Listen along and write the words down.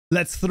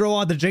Let's throw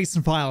out the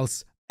JSON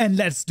files and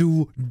let's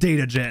do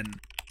data gen.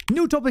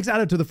 New topics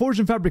added to the Forge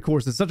and Fabric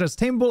courses, such as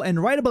tameable and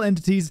writable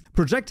entities,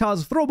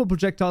 projectiles, throwable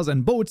projectiles,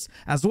 and boats,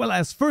 as well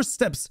as first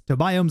steps to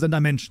biomes and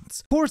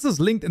dimensions. Courses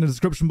linked in the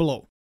description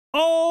below.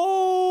 Alright,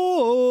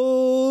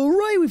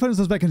 we find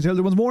ourselves back in the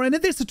channel once more, and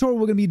in this tutorial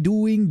we're going to be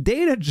doing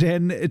data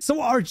gen.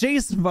 So our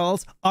JSON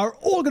files are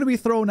all going to be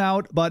thrown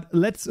out, but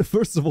let's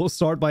first of all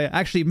start by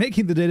actually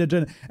making the data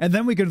gen, and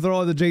then we can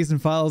throw out the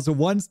JSON files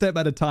one step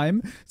at a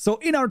time. So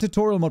in our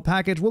tutorial mod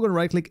package, we're going to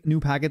right click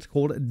new package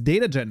called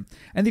data gen.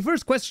 And the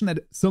first question that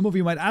some of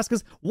you might ask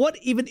is, what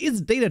even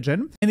is data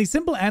gen? And the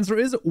simple answer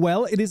is,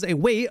 well, it is a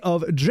way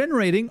of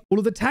generating all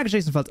of the tag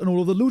JSON files and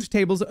all of the loot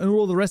tables and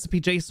all of the recipe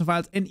JSON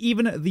files and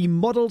even the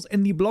models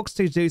and the block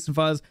stage JSON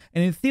files.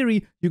 And in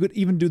theory, you could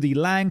even do the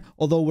lang,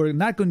 although we're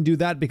not going to do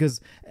that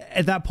because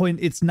at that point,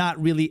 it's not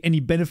really any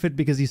benefit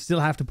because you still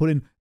have to put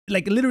in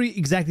like literally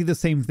exactly the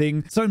same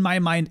thing. So in my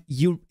mind,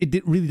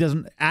 it really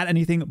doesn't add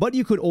anything, but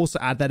you could also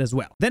add that as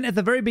well. Then at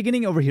the very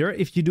beginning over here,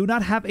 if you do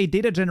not have a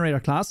data generator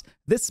class,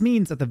 this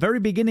means at the very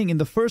beginning in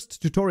the first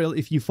tutorial,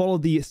 if you follow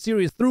the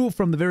series through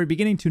from the very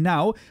beginning to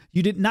now,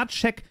 you did not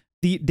check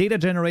the data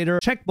generator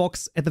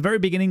checkbox at the very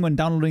beginning when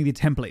downloading the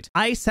template.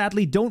 I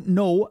sadly don't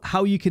know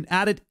how you can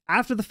add it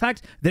after the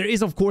fact. There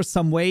is of course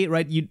some way,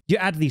 right? You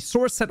add the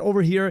source set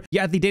over here, you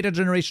add the data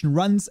generation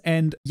runs,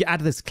 and you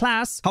add this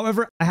class.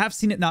 However, I have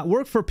seen it not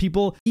work for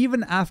people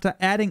even after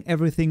adding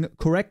everything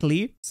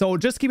correctly. So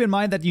just keep in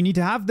mind that you need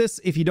to have this.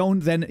 If you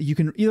don't, then you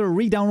can either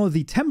re-download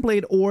the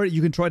template or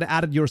you can try to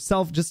add it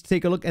yourself. Just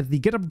take a look at the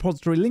GitHub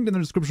repository linked in the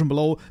description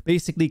below.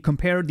 Basically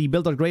compare the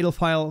build.gradle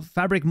file,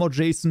 fabric mod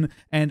JSON,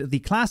 and the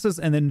classes,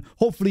 and then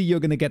hopefully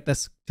you're going to get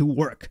this to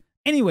work.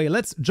 Anyway,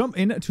 let's jump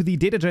into the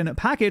data gen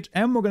package,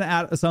 and we're going to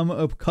add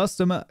some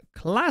custom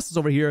classes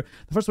over here.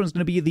 The first one is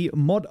going to be the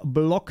mod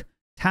block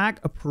tag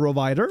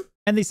provider,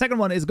 and the second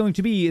one is going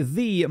to be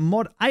the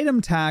mod item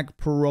tag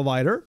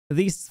provider.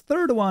 The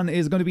third one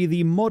is going to be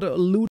the mod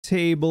loot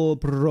table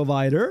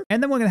provider,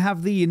 and then we're going to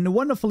have the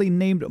wonderfully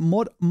named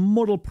mod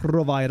model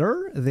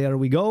provider. There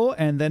we go.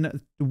 And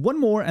then one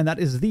more, and that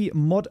is the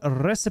mod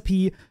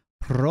recipe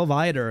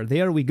provider.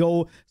 There we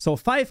go. So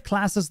 5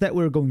 classes that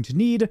we're going to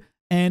need.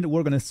 And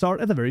we're going to start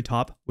at the very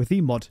top with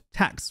the mod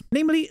tags,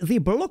 namely the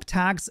block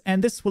tags,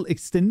 and this will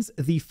extend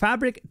the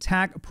fabric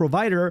tag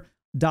provider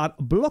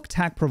dot block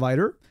tag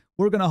provider.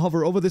 We're going to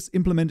hover over this,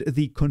 implement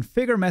the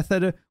configure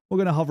method. We're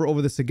going to hover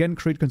over this again,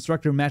 create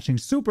constructor matching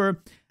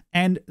super.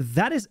 And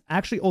that is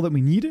actually all that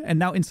we need. And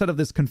now instead of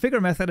this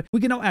configure method, we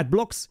can now add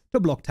blocks to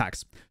block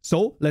tags.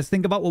 So let's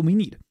think about what we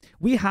need.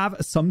 We have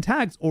some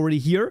tags already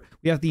here.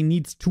 We have the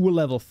needs tool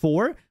level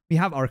 4. We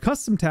have our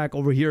custom tag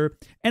over here,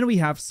 and we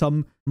have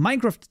some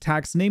Minecraft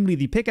tags, namely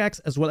the pickaxe,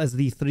 as well as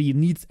the 3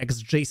 needs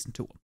x JSON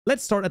tool.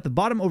 Let's start at the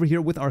bottom over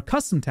here with our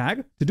custom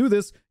tag. To do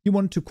this, you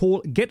want to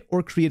call get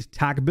or create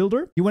tag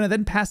builder. You want to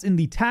then pass in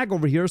the tag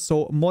over here.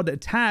 So mod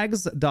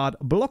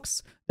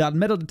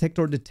tags.blocks.metal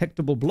detector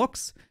detectable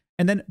blocks,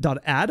 and then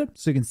 .add.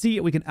 So you can see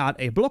we can add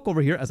a block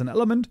over here as an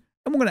element.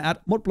 And we're going to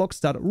add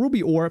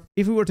modblocks.rubyOr.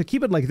 If we were to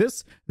keep it like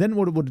this, then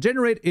what it would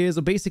generate is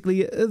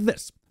basically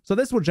this. So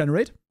this will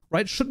generate,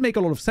 right? Should make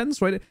a lot of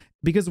sense, right?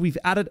 Because we've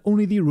added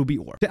only the Ruby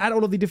OR. To add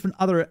all of the different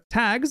other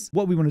tags,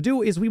 what we want to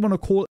do is we want to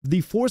call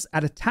the force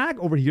add tag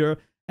over here,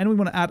 and we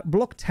want to add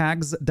block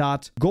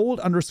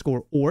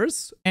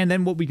tags.gold_ors. And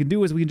then what we can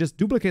do is we can just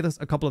duplicate this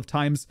a couple of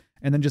times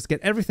and then just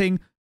get everything.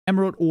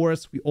 Emerald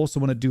ores. We also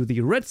want to do the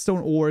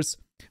redstone ores.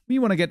 We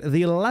want to get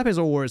the lapis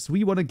ores.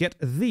 We want to get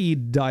the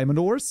diamond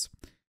ores.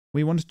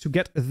 We want to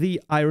get the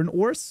iron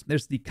ores.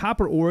 There's the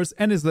copper ores.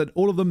 And is that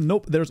all of them?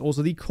 Nope. There's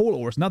also the coal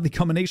ores. Not the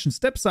combination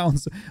step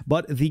sounds,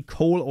 but the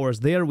coal ores.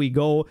 There we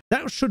go.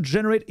 That should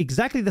generate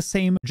exactly the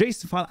same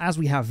JSON file as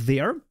we have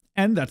there.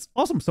 And that's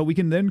awesome. So we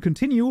can then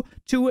continue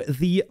to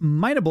the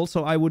mineable.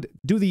 So I would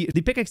do the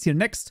pickaxe here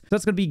next.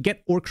 That's going to be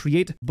get or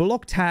create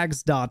block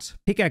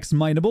tags.pickaxe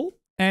mineable.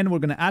 And we're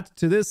going to add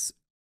to this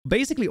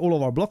basically all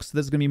of our blocks. So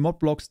this is going to be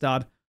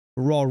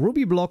modblocks.raw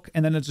ruby block.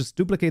 And then let's just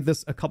duplicate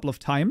this a couple of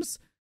times.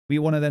 We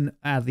want to then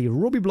add the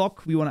ruby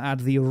block. We want to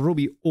add the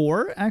ruby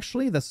ore.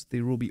 Actually, that's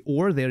the ruby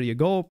ore. There you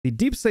go. The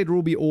deep state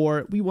ruby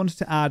ore. We want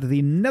to add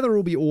the nether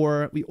ruby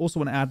ore. We also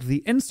want to add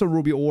the endstone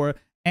ruby ore.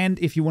 And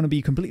if you want to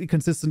be completely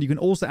consistent, you can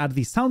also add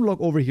the sound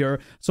block over here.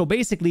 So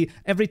basically,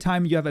 every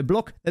time you have a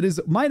block that is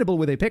mineable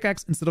with a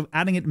pickaxe, instead of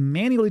adding it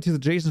manually to the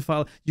JSON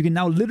file, you can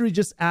now literally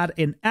just add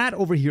an add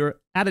over here,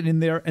 add it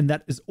in there, and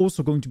that is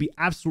also going to be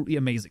absolutely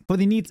amazing. For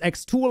the needs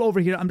X tool over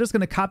here, I'm just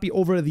going to copy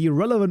over the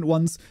relevant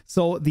ones.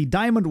 So the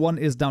diamond one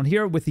is down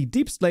here with the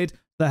deep slate.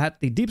 That had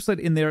the deep slate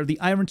in there. The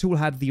iron tool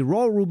had the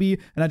raw ruby,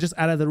 and I just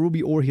added the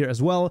ruby ore here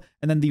as well.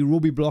 And then the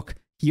ruby block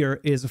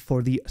here is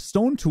for the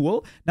stone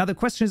tool. Now the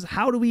question is,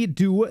 how do we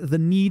do the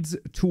needs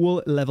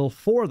tool level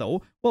 4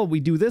 though? Well,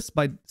 we do this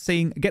by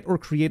saying get or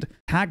create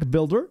tag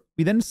builder.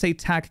 We then say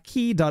tag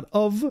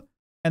key.of,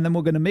 and then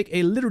we're going to make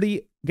a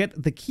literally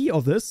get the key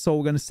of this. So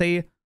we're going to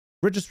say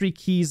registry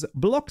keys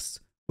blocks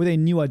with a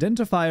new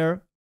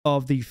identifier,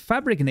 of the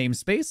fabric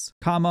namespace,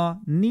 comma,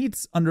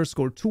 needs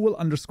underscore tool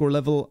underscore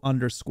level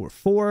underscore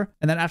 4.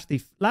 And then after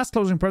the last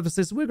closing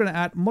parenthesis, we're going to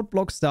add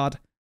modblocks dot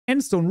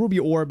endstone ruby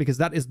ore, because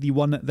that is the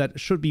one that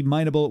should be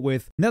mineable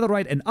with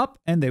netherite and up.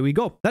 And there we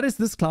go. That is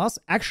this class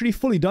actually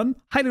fully done.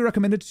 Highly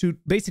recommended to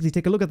basically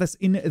take a look at this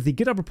in the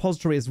GitHub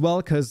repository as well,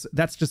 because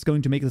that's just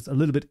going to make this a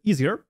little bit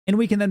easier. And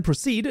we can then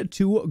proceed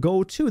to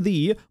go to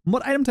the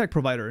mod item tag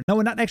provider. Now,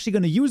 we're not actually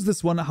going to use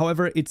this one.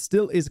 However, it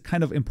still is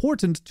kind of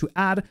important to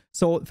add.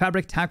 So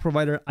fabric tag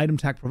provider, item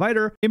tag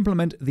provider,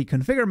 implement the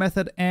configure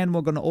method, and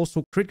we're going to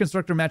also create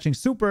constructor matching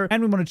super.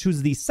 And we want to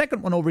choose the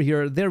second one over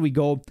here. There we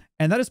go.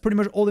 And that is pretty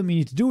much all that we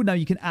need to do. Now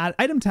you can add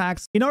item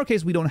tags. In our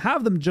case, we don't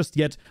have them just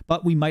yet,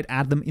 but we might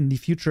add them in the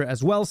future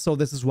as well. So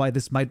this is why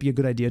this might be a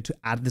good idea to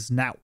add this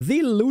now.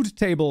 The loot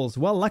tables.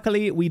 Well,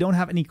 luckily we don't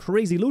have any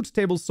crazy loot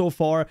tables so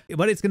far,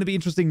 but it's going to be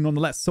interesting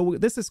nonetheless. So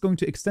this is going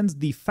to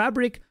extend the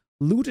fabric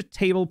loot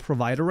table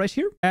provider right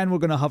here. And we're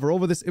going to hover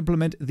over this,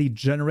 implement the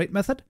generate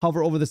method,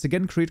 hover over this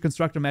again, create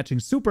constructor matching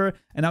super.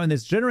 And now in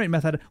this generate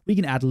method, we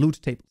can add loot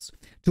tables.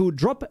 To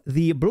drop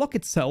the block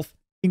itself,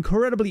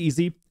 incredibly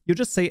easy. You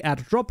just say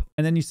add drop,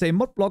 and then you say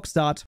modblocks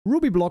dot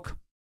ruby block,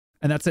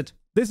 and that's it.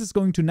 This is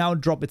going to now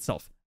drop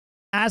itself.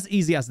 As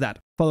easy as that.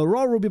 For the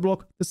raw ruby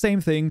block, the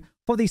same thing.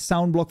 For the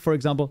sound block, for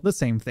example, the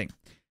same thing.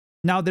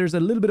 Now there's a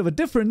little bit of a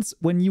difference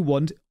when you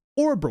want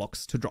ore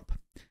blocks to drop,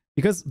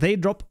 because they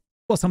drop,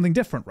 well, something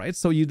different, right?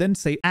 So you then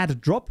say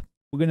add drop.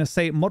 We're going to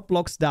say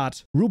modblocks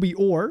dot ruby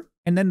ore,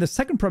 and then the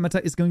second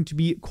parameter is going to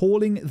be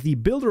calling the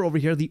builder over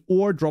here, the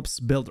ore drops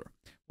builder.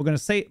 We're going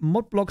to say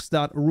modblocks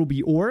dot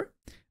ruby ore.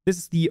 This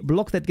is the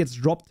block that gets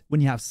dropped when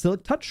you have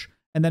silk touch.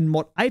 And then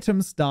mod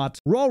items dot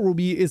raw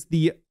ruby is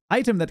the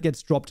item that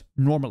gets dropped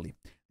normally.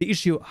 The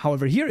issue,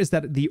 however, here is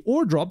that the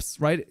ore drops,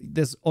 right?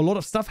 There's a lot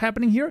of stuff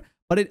happening here,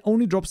 but it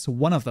only drops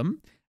one of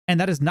them. And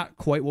that is not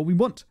quite what we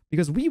want,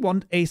 because we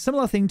want a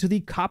similar thing to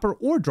the copper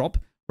ore drop,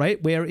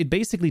 right? Where it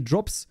basically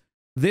drops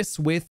this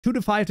with 2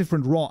 to 5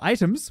 different raw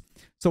items.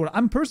 So what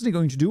I'm personally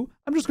going to do,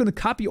 I'm just going to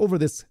copy over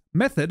this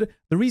method.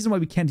 The reason why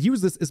we can't use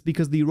this is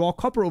because the raw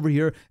copper over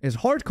here is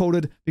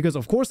hard-coded, because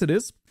of course it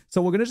is.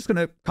 So we're just going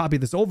to copy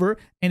this over,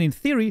 and in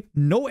theory,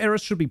 no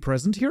errors should be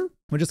present here.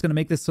 We're just going to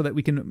make this so that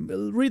we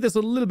can read this a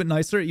little bit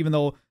nicer, even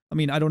though, I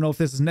mean, I don't know if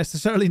this is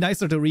necessarily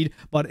nicer to read,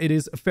 but it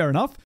is fair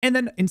enough. And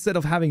then instead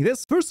of having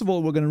this, first of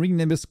all, we're going to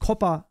rename this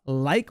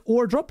copper-like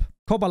ore drop.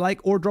 Copper-like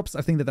ore drops,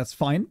 I think that that's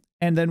fine.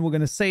 And then we're going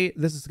to say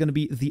this is going to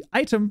be the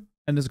item,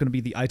 and this is going to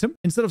be the item.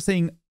 Instead of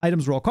saying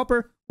items raw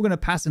copper, we're going to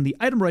pass in the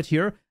item right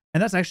here,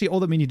 and that's actually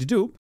all that we need to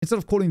do. Instead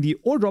of calling the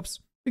ore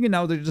drops, we can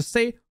now just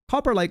say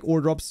copper-like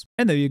ore drops,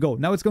 and there you go.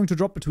 Now it's going to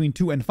drop between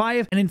 2 and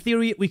 5, and in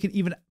theory, we can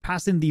even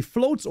pass in the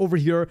floats over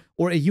here,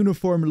 or a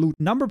uniform loot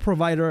number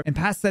provider, and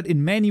pass that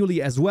in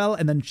manually as well,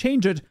 and then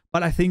change it.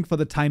 But I think for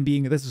the time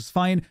being, this is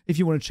fine. If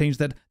you want to change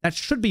that, that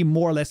should be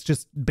more or less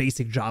just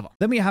basic Java.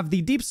 Then we have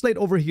the deep slate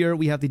over here.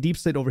 We have the deep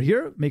slate over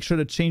here. Make sure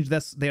to change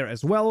this there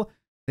as well.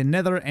 The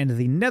nether and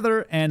the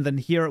nether, and then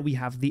here we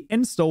have the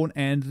endstone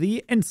and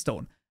the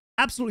endstone.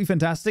 Absolutely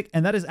fantastic,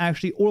 and that is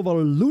actually all of our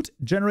loot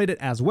generated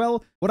as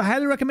well. What I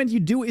highly recommend you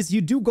do is you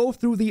do go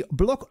through the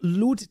block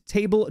loot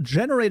table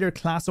generator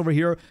class over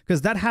here,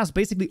 because that has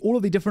basically all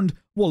of the different,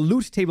 well,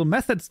 loot table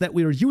methods that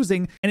we are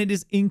using, and it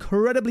is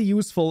incredibly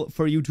useful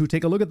for you to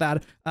take a look at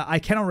that. I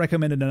cannot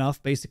recommend it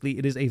enough. Basically,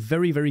 it is a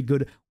very, very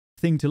good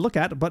thing to look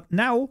at. But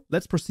now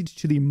let's proceed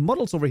to the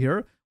models over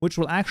here, which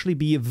will actually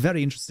be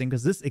very interesting,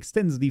 because this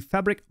extends the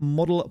fabric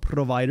model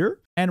provider.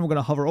 And we're going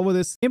to hover over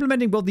this,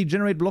 implementing both the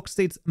generate block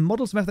states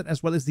models method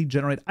as well as the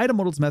generate item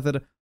models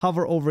method.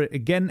 Hover over it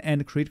again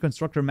and create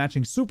constructor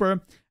matching super.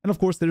 And of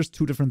course, there's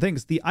two different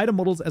things, the item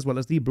models as well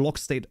as the block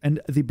state and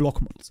the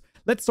block models.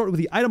 Let's start with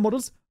the item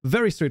models.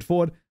 Very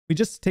straightforward. We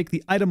just take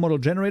the item model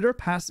generator,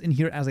 pass in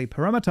here as a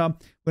parameter.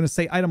 We're going to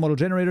say item model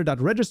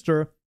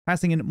generator.register,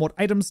 passing in mod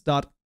items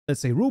dot,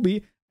 let's say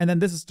Ruby, and then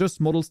this is just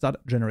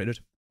models.generated.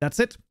 That's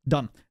it.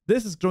 Done.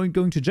 This is going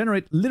to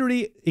generate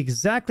literally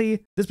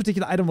exactly this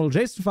particular item model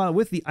JSON file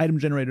with the item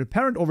generator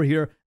parent over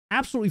here.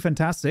 Absolutely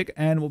fantastic.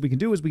 And what we can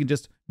do is we can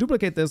just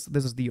duplicate this.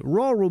 This is the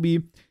raw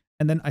Ruby.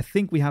 And then I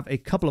think we have a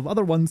couple of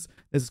other ones.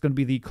 This is going to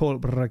be the coal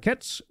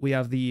bracket. We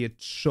have the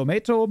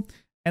tomato.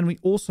 And we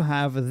also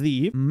have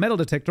the metal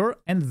detector.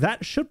 And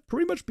that should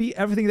pretty much be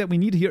everything that we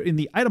need here in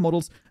the item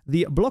models.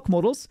 The block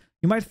models,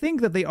 you might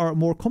think that they are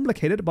more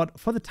complicated, but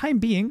for the time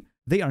being,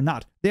 they are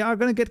not. They are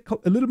going to get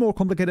a little more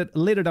complicated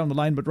later down the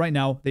line, but right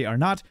now they are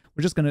not.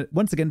 We're just going to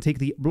once again take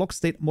the block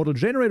state model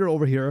generator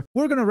over here.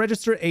 We're going to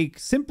register a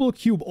simple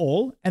cube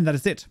all, and that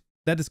is it.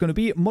 That is going to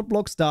be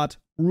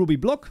modblocks.ruby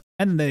block,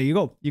 and there you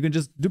go. You can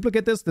just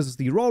duplicate this. This is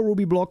the raw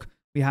Ruby block.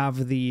 We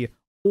have the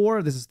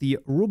ore. This is the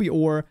Ruby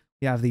ore.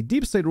 We have the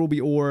deep state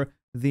Ruby ore,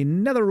 the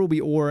nether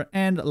Ruby ore,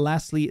 and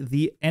lastly,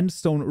 the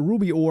endstone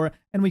Ruby ore.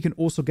 And we can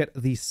also get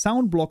the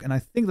sound block, and I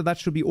think that that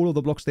should be all of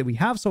the blocks that we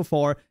have so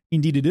far.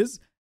 Indeed it is.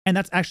 And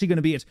that's actually going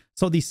to be it.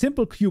 So the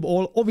simple cube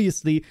all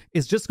obviously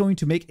is just going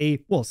to make a,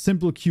 well,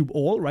 simple cube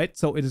all, right?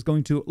 So it is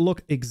going to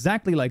look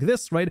exactly like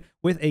this, right?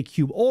 With a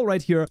cube all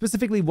right here,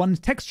 specifically one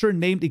texture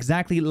named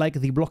exactly like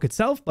the block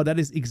itself, but that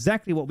is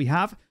exactly what we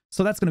have.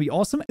 So that's going to be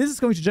awesome. This is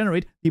going to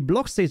generate the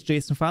block states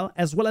JSON file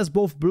as well as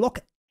both block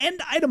and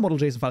item model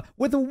JSON file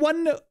with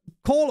one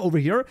call over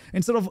here.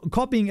 Instead of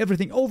copying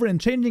everything over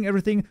and changing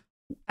everything,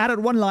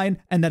 added one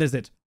line, and that is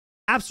it.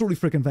 Absolutely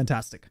freaking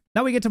fantastic.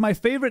 Now we get to my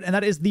favorite, and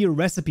that is the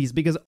recipes,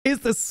 because is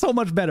this so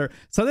much better?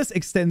 So this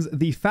extends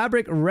the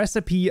Fabric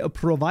recipe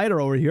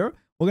provider over here.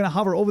 We're going to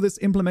hover over this,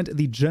 implement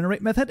the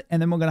generate method,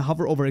 and then we're going to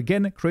hover over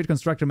again, create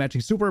constructor matching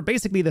super,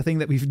 basically the thing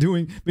that we've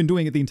been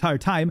doing it the entire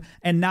time.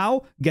 And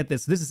now get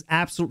this. This is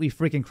absolutely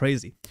freaking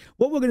crazy.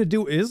 What we're going to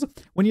do is,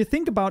 when you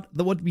think about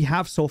what we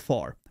have so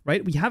far,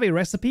 right? We have a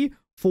recipe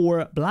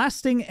for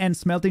blasting and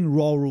smelting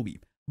raw ruby.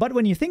 But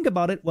when you think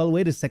about it, well,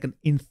 wait a second.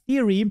 In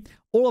theory,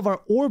 all of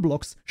our ore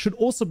blocks should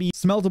also be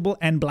smeltable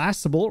and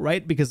blastable,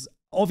 right? Because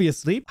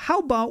obviously, how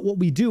about what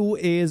we do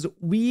is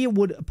we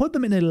would put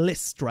them in a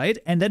list, right?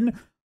 And then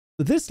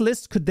this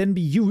list could then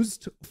be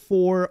used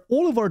for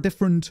all of our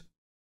different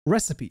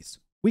recipes.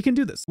 We can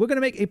do this. We're going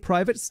to make a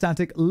private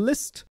static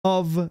list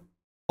of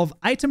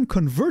item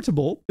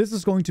convertible. This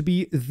is going to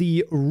be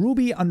the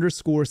ruby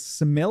underscore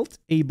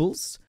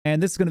smeltables.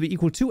 And this is going to be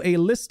equal to a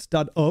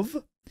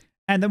list.of.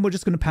 And then we're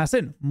just going to pass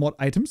in mod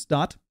items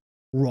dot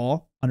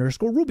raw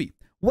underscore ruby.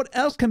 What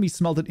else can be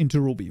smelted into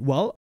ruby?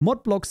 Well,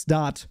 mod blocks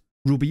dot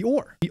ruby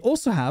ore. We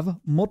also have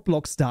mod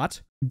blocks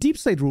dot deep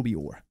slate ruby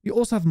ore. We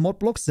also have mod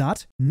blocks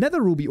dot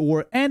nether ruby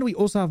ore, and we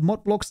also have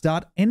mod blocks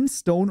dot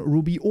endstone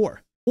ruby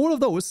ore. All of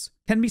those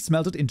can be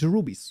smelted into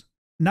rubies.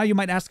 Now you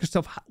might ask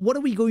yourself, what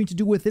are we going to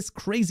do with this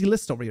crazy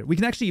list over here? We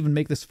can actually even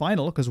make this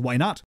final, because why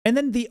not? And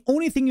then the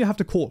only thing you have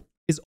to call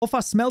is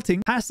offer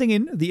smelting, passing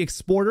in the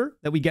exporter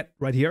that we get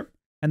right here.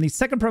 And the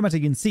second parameter you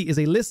can see is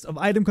a list of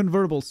item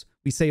convertibles.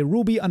 We say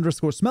ruby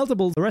underscore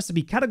smeltable. The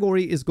recipe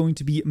category is going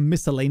to be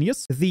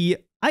miscellaneous. The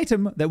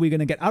item that we're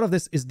going to get out of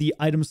this is the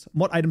items,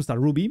 mod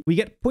items.ruby. We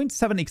get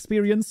 0.7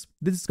 experience.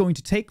 This is going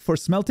to take for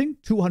smelting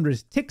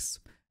 200 ticks,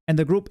 and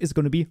the group is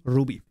going to be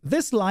ruby.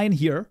 This line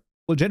here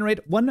will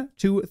generate 1,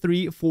 2,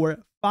 3,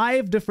 4,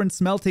 5 different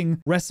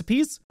smelting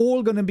recipes,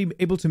 all going to be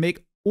able to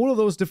make all of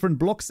those different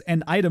blocks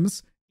and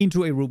items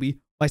into a ruby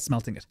by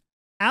smelting it.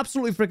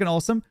 Absolutely freaking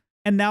awesome.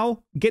 And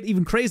now, get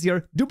even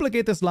crazier,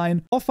 duplicate this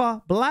line,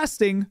 offer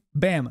blasting,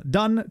 bam,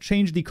 done,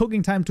 change the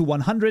cooking time to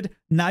 100.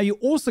 Now you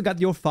also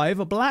got your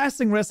 5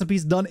 blasting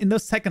recipes done in the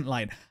second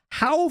line.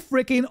 How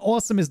freaking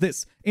awesome is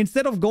this?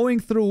 Instead of going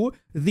through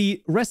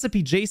the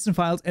recipe JSON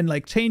files and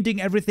like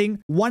changing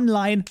everything, one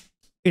line,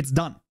 it's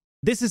done.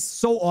 This is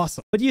so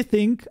awesome. But you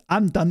think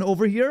I'm done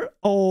over here?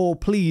 Oh,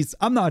 please,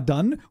 I'm not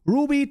done.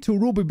 Ruby to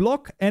Ruby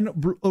block and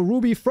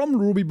Ruby from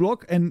Ruby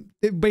block. And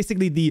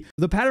basically the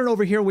pattern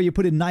over here where you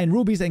put in 9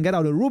 rubies and get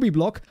out a Ruby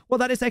block. Well,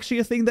 that is actually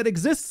a thing that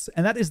exists.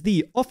 And that is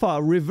the offer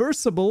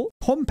reversible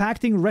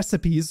compacting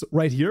recipes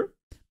right here.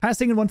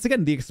 Passing in once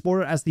again the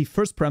exporter as the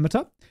first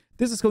parameter.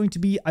 This is going to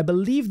be, I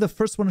believe the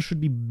first one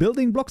should be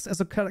building blocks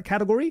as a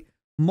category.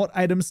 Mod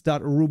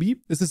items.ruby.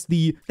 This is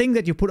the thing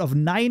that you put of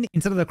 9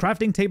 instead of the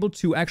crafting table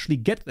to actually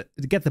get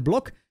the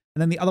block.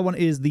 And then the other one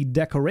is the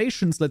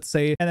decorations, let's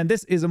say. And then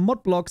this is a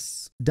mod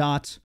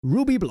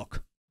blocks.ruby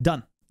block.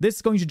 Done. This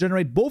is going to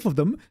generate both of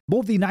them,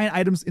 both the 9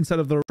 items instead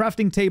of the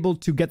crafting table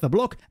to get the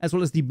block, as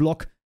well as the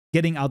block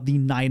getting out the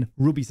 9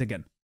 rubies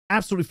again.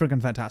 Absolutely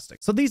freaking fantastic.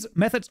 So these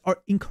methods are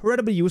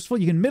incredibly useful.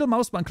 You can middle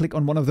mouse button click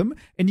on one of them,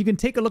 and you can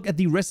take a look at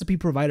the recipe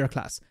provider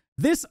class.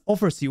 This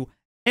offers you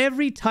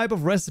every type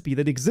of recipe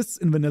that exists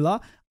in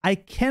vanilla. I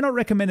cannot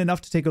recommend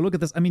enough to take a look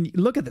at this. I mean,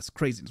 look at this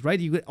craziness, right?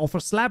 You can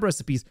offer slab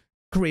recipes,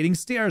 creating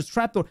stairs,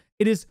 trapdoor.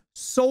 It is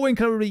so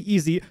incredibly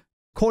easy.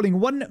 Calling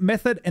one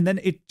method and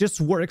then it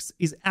just works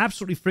is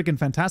absolutely freaking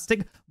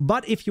fantastic.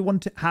 But if you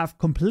want to have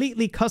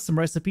completely custom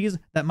recipes,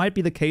 that might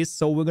be the case.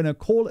 So we're going to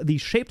call the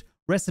shaped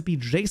recipe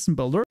JSON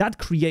builder that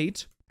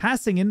create,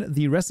 passing in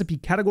the recipe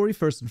category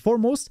first and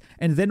foremost,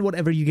 and then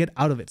whatever you get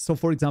out of it. So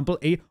for example,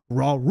 a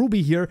raw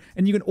ruby here,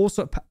 and you can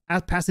also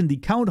pass in the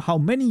count, how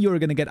many you're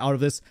going to get out of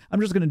this. I'm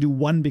just going to do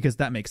 1 because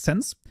that makes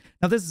sense.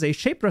 Now this is a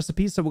shaped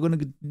recipe, so we're going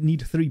to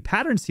need 3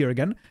 patterns here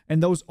again,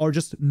 and those are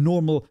just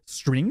normal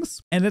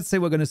strings. And let's say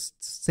we're going to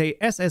say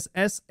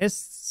SSS,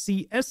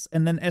 SCS,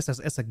 and then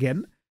SSS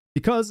again.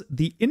 Because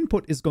the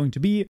input is going to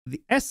be,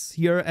 the S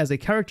here as a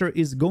character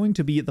is going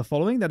to be the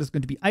following. That is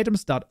going to be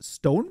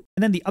items.stone.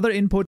 And then the other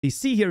input, the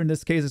C here in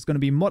this case, is going to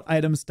be mod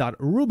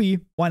items.ruby.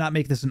 Why not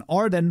make this an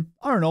R then?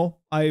 I don't know.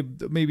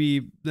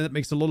 Maybe that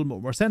makes a little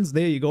bit more sense.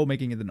 There you go,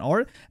 making it an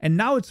R. And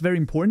now it's very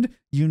important.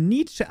 You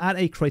need to add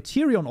a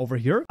criterion over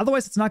here.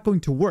 Otherwise, it's not going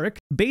to work.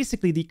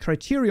 Basically, the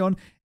criterion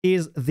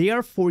is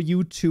there for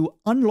you to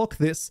unlock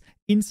this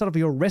inside of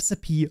your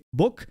recipe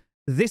book.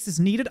 This is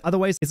needed,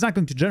 otherwise it's not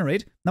going to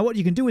generate. Now what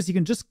you can do is you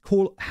can just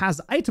call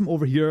has item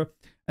over here,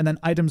 and then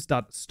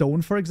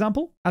items.stone, for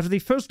example. After the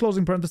first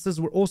closing parenthesis,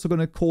 we're also going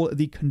to call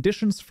the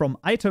conditions from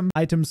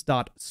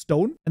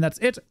items.stone, and that's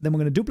it. Then we're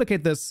going to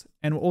duplicate this,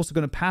 and we're also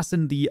going to pass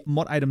in the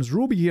mod items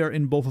Ruby here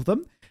in both of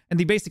them. And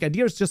the basic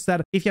idea is just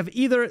that if you have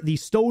either the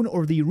stone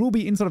or the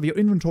ruby inside of your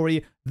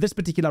inventory, this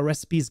particular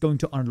recipe is going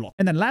to unlock.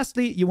 And then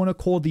lastly, you want to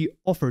call the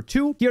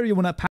offer2. Here you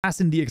want to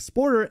pass in the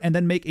exporter and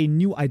then make a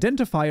new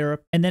identifier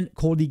and then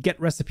call the get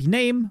recipe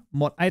name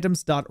mod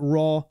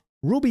items.raw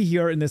Ruby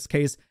here in this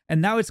case,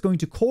 and now it's going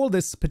to call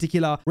this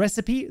particular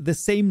recipe the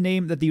same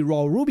name that the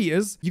raw ruby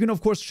is. You can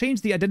of course change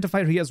the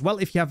identifier here as well.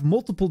 If you have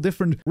multiple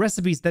different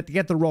recipes that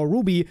get the raw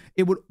ruby,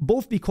 it would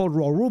both be called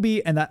raw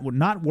ruby and that would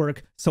not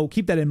work. So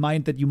keep that in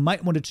mind that you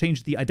might want to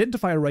change the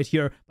identifier right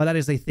here, but that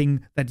is a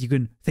thing that you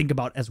can think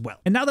about as well.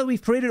 And now that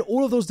we've created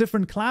all of those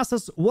different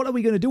classes, what are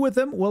we going to do with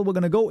them? Well, we're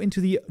going to go into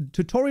the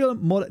tutorial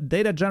mod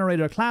data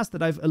generator class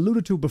that I've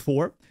alluded to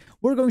before.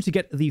 We're going to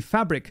get the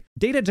fabric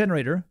data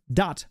generator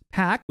dot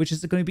pack, which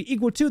is going to be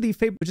equal to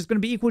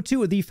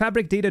the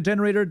fabric data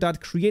generator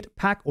dot create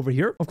pack over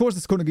here. Of course,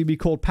 it's going to be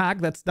called pack.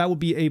 That would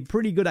be a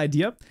pretty good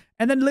idea.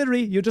 And then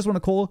literally, you just want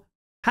to call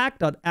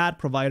pack.add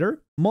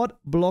provider mod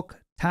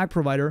block tag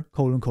provider :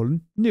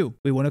 new.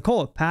 We want to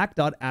call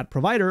pack.add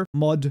provider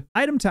mod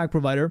item tag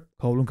provider :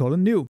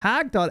 new.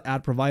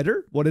 Pack.add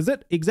provider, what is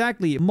it?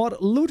 Exactly, mod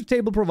loot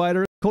table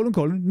provider :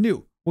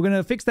 new. We're going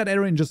to fix that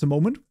error in just a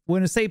moment. We're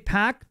going to say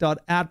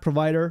pack.add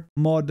provider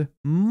mod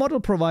model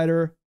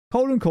provider :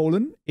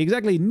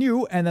 exactly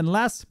new. And then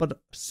last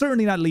but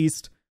certainly not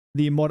least,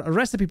 the mod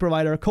recipe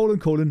provider :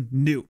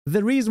 new.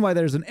 The reason why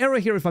there's an error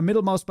here, if I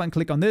middle mouse button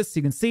click on this,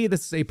 you can see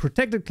this is a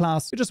protected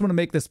class. You just want to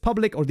make this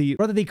public, or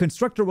rather the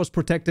constructor was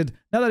protected.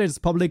 Now that it's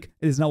public,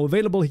 it is now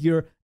available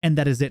here, and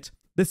that is it.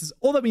 This is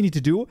all that we need to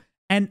do.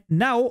 And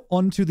now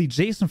onto the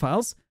JSON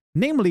files,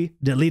 namely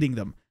deleting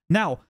them.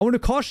 Now, I want to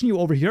caution you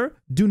over here,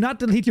 do not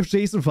delete your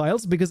JSON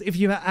files, because if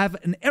you have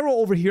an error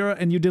over here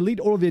and you delete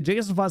all of your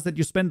JSON files that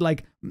you spend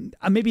like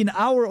maybe an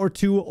hour or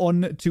two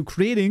on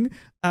creating,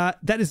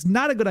 that is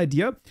not a good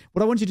idea.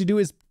 What I want you to do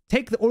is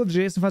take all of the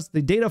JSON files,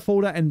 the data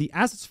folder and the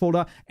assets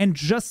folder, and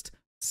just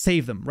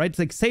save them, right? It's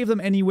like save them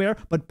anywhere,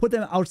 but put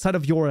them outside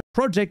of your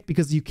project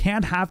because you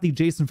can't have the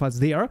JSON files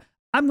there.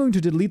 I'm going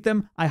to delete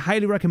them. I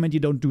highly recommend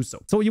you don't do so.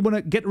 So you want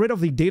to get rid of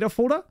the data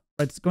folder,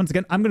 right? Once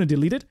again, I'm going to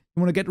delete it.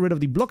 You want to get rid of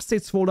the block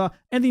states folder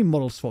and the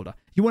models folder.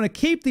 You want to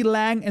keep the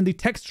lang and the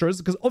textures,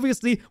 because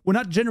obviously we're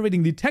not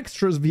generating the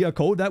textures via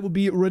code. That would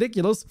be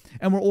ridiculous.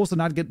 And we're also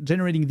not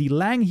generating the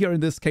lang here in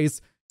this case.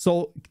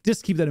 So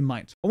just keep that in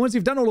mind. But once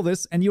you've done all of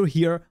this and you're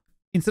here,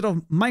 instead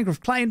of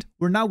Minecraft client,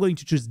 we're now going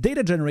to choose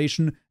data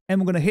generation,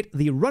 and we're going to hit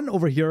the run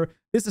over here.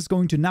 This is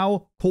going to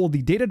now call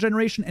the data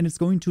generation, and it's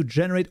going to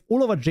generate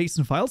all of our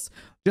JSON files.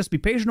 Just be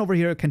patient over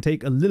here. It can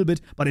take a little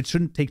bit, but it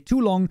shouldn't take too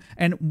long.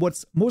 And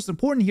what's most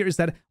important here is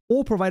that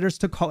all providers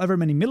took however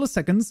many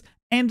milliseconds,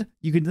 and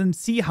you can then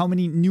see how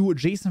many new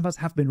JSON files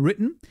have been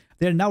written.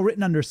 They're now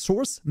written under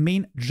source,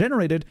 main,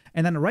 generated,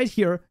 and then right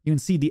here, you can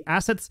see the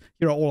assets.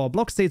 Here are all our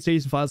block states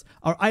JSON files,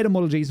 our item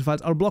model JSON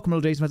files, our block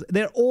model JSON files.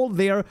 They're all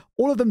there,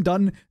 all of them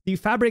done. The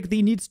fabric,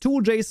 the needs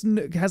tool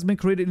JSON has been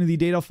created in the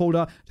data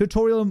folder.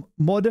 Tutorial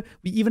mod,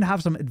 we even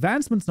have some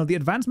advancements. Now, the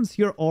advancements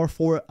here are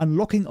for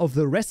unlocking of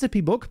the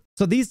recipe book.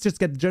 So these just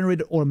get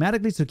generated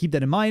automatically, so keep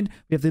that in mind.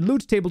 We have the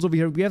loot tables over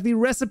here. We have the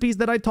recipes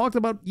that I talked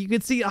about. You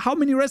can see how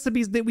many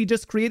recipes that we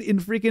just create in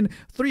freaking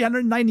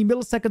 390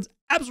 milliseconds.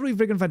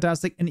 Absolutely freaking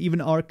fantastic. And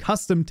even our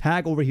custom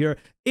tag over here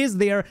is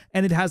there,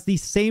 and it has the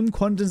same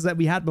contents that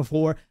we had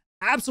before.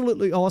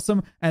 Absolutely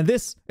awesome. And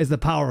this is the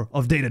power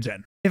of data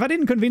gen. If I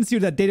didn't convince you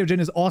that data gen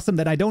is awesome,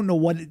 then I don't know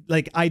what,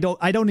 like, I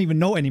don't even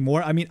know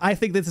anymore. I mean, I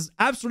think this is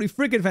absolutely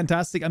freaking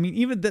fantastic. I mean,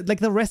 even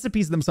the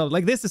recipes themselves,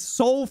 like, this is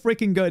so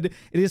freaking good.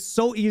 It is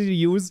so easy to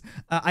use.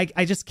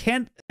 I just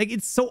can't, like,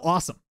 it's so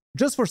awesome.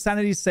 Just for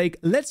sanity's sake,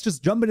 let's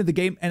just jump into the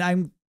game, and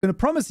I'm gonna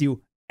promise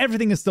you,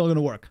 everything is still going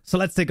to work. So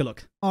let's take a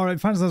look. All right,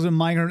 final steps with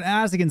Minecraft.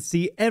 As you can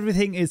see,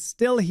 everything is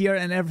still here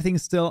and everything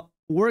still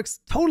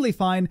works totally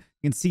fine.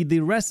 You can see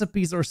the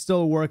recipes are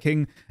still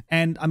working.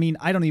 And I mean,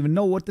 I don't even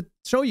know what to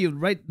show you,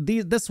 right?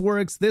 This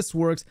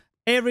works,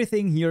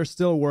 everything here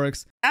still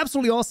works.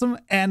 Absolutely awesome.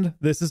 And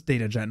this is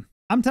data gen.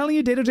 I'm telling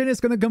you, data gen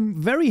is going to come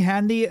very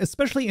handy,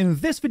 especially in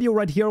this video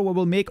right here, where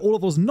we'll make all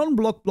of those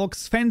non-block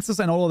blocks, fences,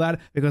 and all of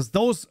that, because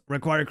those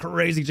require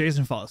crazy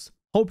JSON files.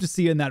 Hope to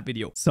see you in that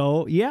video.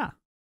 So yeah.